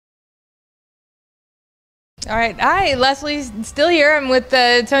All right. Hi, Leslie's still here. I'm with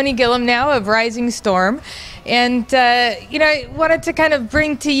Tony Gillham now of Rising Storm. And, I wanted to kind of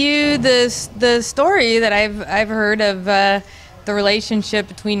bring to you the story that I've heard of the relationship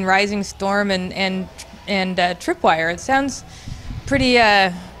between Rising Storm and Tripwire. It sounds pretty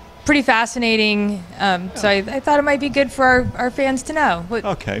fascinating. So I thought it might be good for our fans to know.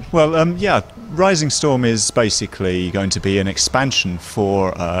 Okay. Well, yeah, Rising Storm is basically going to be an expansion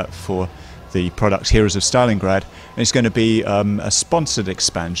for the product Heroes of Stalingrad, and it's going to be a sponsored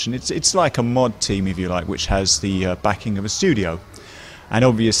expansion. It's like a mod team, if you like, which has the backing of a studio. And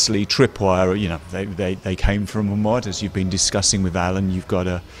obviously Tripwire, they came from a mod, as you've been discussing with Alan. You've got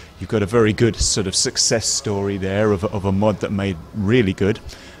a very good sort of success story there of a mod that made really good.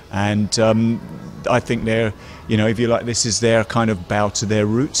 And I think they're, if you like, this is their kind of bow to their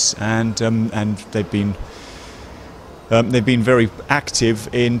roots, and they've been very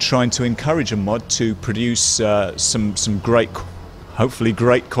active in trying to encourage a mod to produce some great, hopefully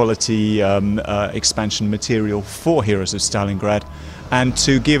great quality expansion material for Heroes of Stalingrad, and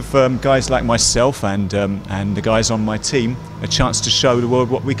to give guys like myself and the guys on my team a chance to show the world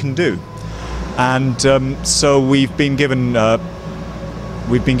what we can do. And so we've been given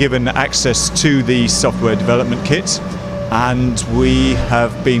access to the software development kit. And we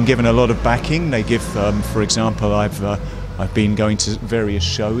have been given a lot of backing. They give, for example, I've been going to various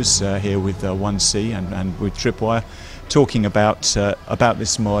shows here with 1C and with Tripwire, talking about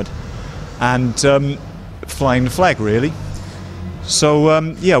this mod and flying the flag, really. So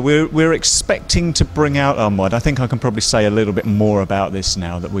yeah, we're expecting to bring out our mod. I think I can probably say a little bit more about this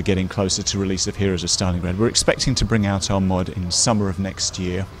now that we're getting closer to release of Heroes of Stalingrad. We're expecting to bring out our mod in summer of next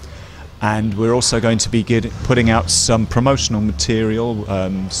year. And we're also going to be putting out some promotional material,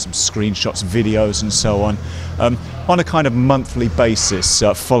 some screenshots, videos and so on a kind of monthly basis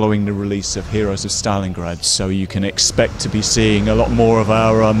following the release of Heroes of Stalingrad. So you can expect to be seeing a lot more of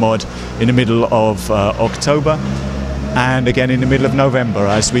our mod in the middle of October and again in the middle of November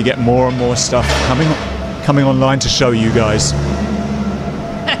as we get more and more stuff coming online to show you guys.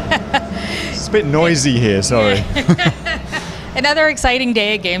 It's a bit noisy here, sorry. Another exciting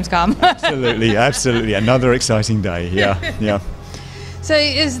day at Gamescom. Absolutely, absolutely. Another exciting day, yeah. So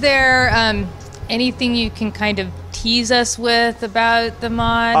is there anything you can kind of tease us with about the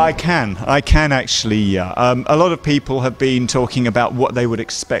mod? I can actually, yeah. A lot of people have been talking about what they would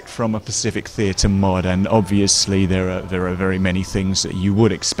expect from a Pacific Theatre mod, and obviously there are very many things that you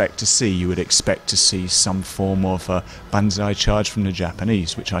would expect to see. You would expect to see some form of a banzai charge from the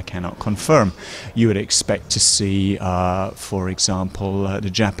Japanese, which I cannot confirm. You would expect to see, for example,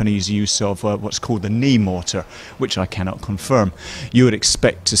 the Japanese use of what's called the knee mortar, which I cannot confirm. You would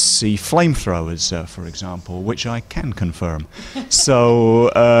expect to see flamethrowers, for example, which I can confirm. So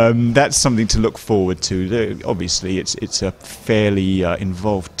that's something to look forward to. Obviously it's a fairly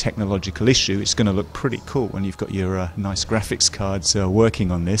involved technological issue. It's going to look pretty cool when you've got your nice graphics cards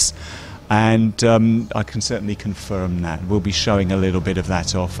working on this, and I can certainly confirm that. We'll be showing a little bit of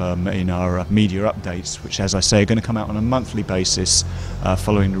that off in our media updates, which, as I say, are going to come out on a monthly basis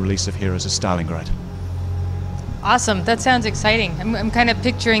following the release of Heroes of Stalingrad. Awesome, that sounds exciting. I'm kind of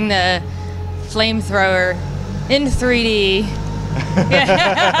picturing the flamethrower in 3D.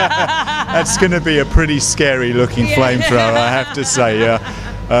 That's going to be a pretty scary looking flamethrower, I have to say. Yeah.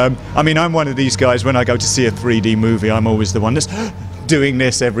 I mean, I'm one of these guys, when I go to see a 3D movie, I'm always the one that's doing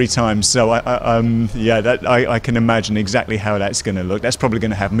this every time. So I can imagine exactly how that's going to look. That's probably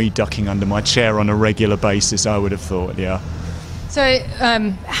going to have me ducking under my chair on a regular basis, I would have thought, yeah. So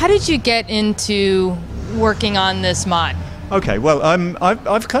how did you get into working on this mod? Okay, well,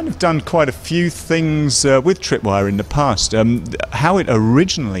 I've kind of done quite a few things with Tripwire in the past. How it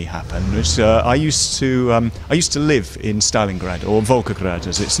originally happened was I used to live in Stalingrad, or Volgograd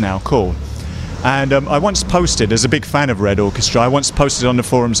as it's now called, and I once posted, as a big fan of Red Orchestra, I once posted on the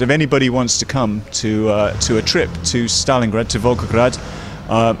forums, if anybody wants to come to a trip to Stalingrad, to Volgograd,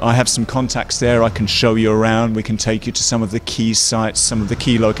 I have some contacts there. I can show you around. We can take you to some of the key sites, some of the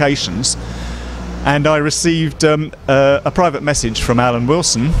key locations. And I received a private message from Alan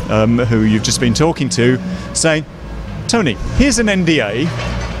Wilson, who you've just been talking to, saying, Tony, here's an NDA,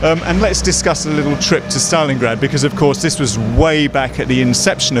 and let's discuss a little trip to Stalingrad, because of course this was way back at the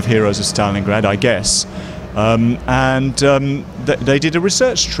inception of Heroes of Stalingrad, I guess. they did a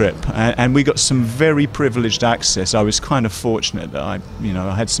research trip, and we got some very privileged access. I was kind of fortunate that I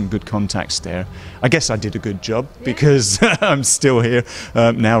had some good contacts there. I guess I did a good job because I'm still here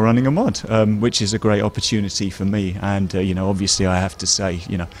now running a mod, which is a great opportunity for me. And obviously, I have to say,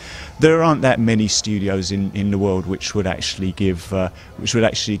 there aren't that many studios in the world which would actually give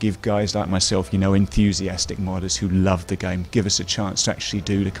guys like myself, enthusiastic modders who love the game, give us a chance to actually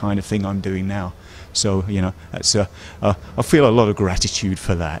do the kind of thing I'm doing now. So that's I feel a lot of gratitude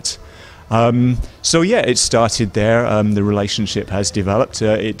for that. So yeah, it started there. The relationship has developed.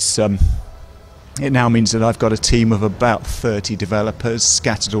 It now means that I've got a team of about 30 developers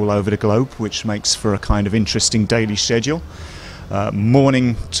scattered all over the globe, which makes for a kind of interesting daily schedule.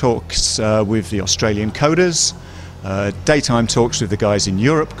 Morning talks with the Australian coders, daytime talks with the guys in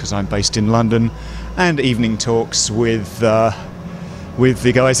Europe because I'm based in London, and evening talks with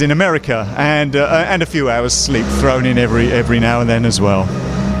the guys in America, and a few hours sleep thrown in every now and then as well.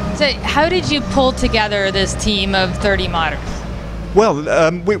 So how did you pull together this team of 30 modders? Well,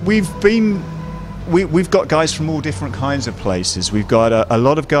 we've got guys from all different kinds of places. We've got a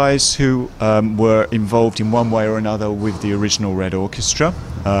lot of guys who were involved in one way or another with the original Red Orchestra.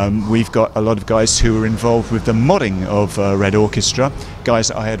 We've got a lot of guys who were involved with the modding of Red Orchestra, guys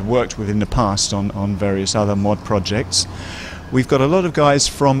that I had worked with in the past on various other mod projects. We've got a lot of guys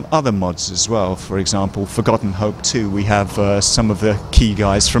from other mods as well. For example, Forgotten Hope 2, we have some of the key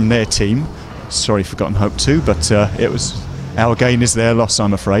guys from their team. Sorry, Forgotten Hope 2, but it was our gain is their loss,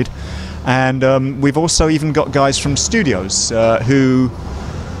 I'm afraid. And we've also even got guys from studios who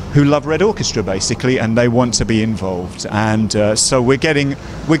love Red Orchestra basically, and they want to be involved. And so we're getting,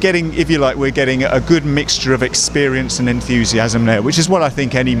 if you like, we're getting a good mixture of experience and enthusiasm there, which is what I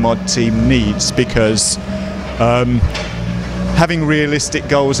think any mod team needs, because having realistic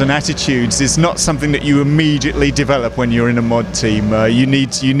goals and attitudes is not something that you immediately develop when you're in a mod team. You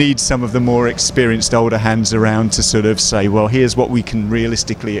need some of the more experienced older hands around to sort of say, well, here's what we can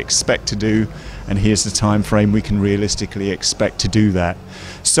realistically expect to do, and here's the time frame we can realistically expect to do that.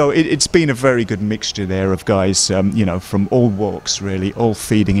 So it's been a very good mixture there of guys, from all walks really, all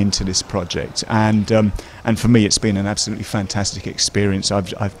feeding into this project. And for me, it's been an absolutely fantastic experience.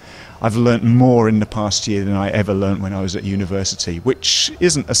 I've learnt more in the past year than I ever learnt when I was at university, which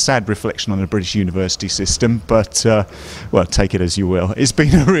isn't a sad reflection on the British university system, but, well, take it as you will. It's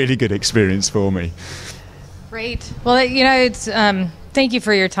been a really good experience for me. Great. Well, it's thank you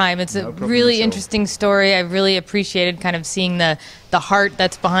for your time. It's a really interesting story. I really appreciated kind of seeing the heart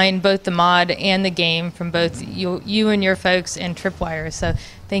that's behind both the mod and the game from both you and your folks and Tripwire. So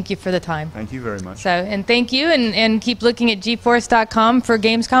thank you for the time. Thank you very much. So, and thank you, and keep looking at GeForce.com for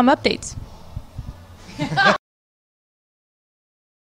Gamescom updates.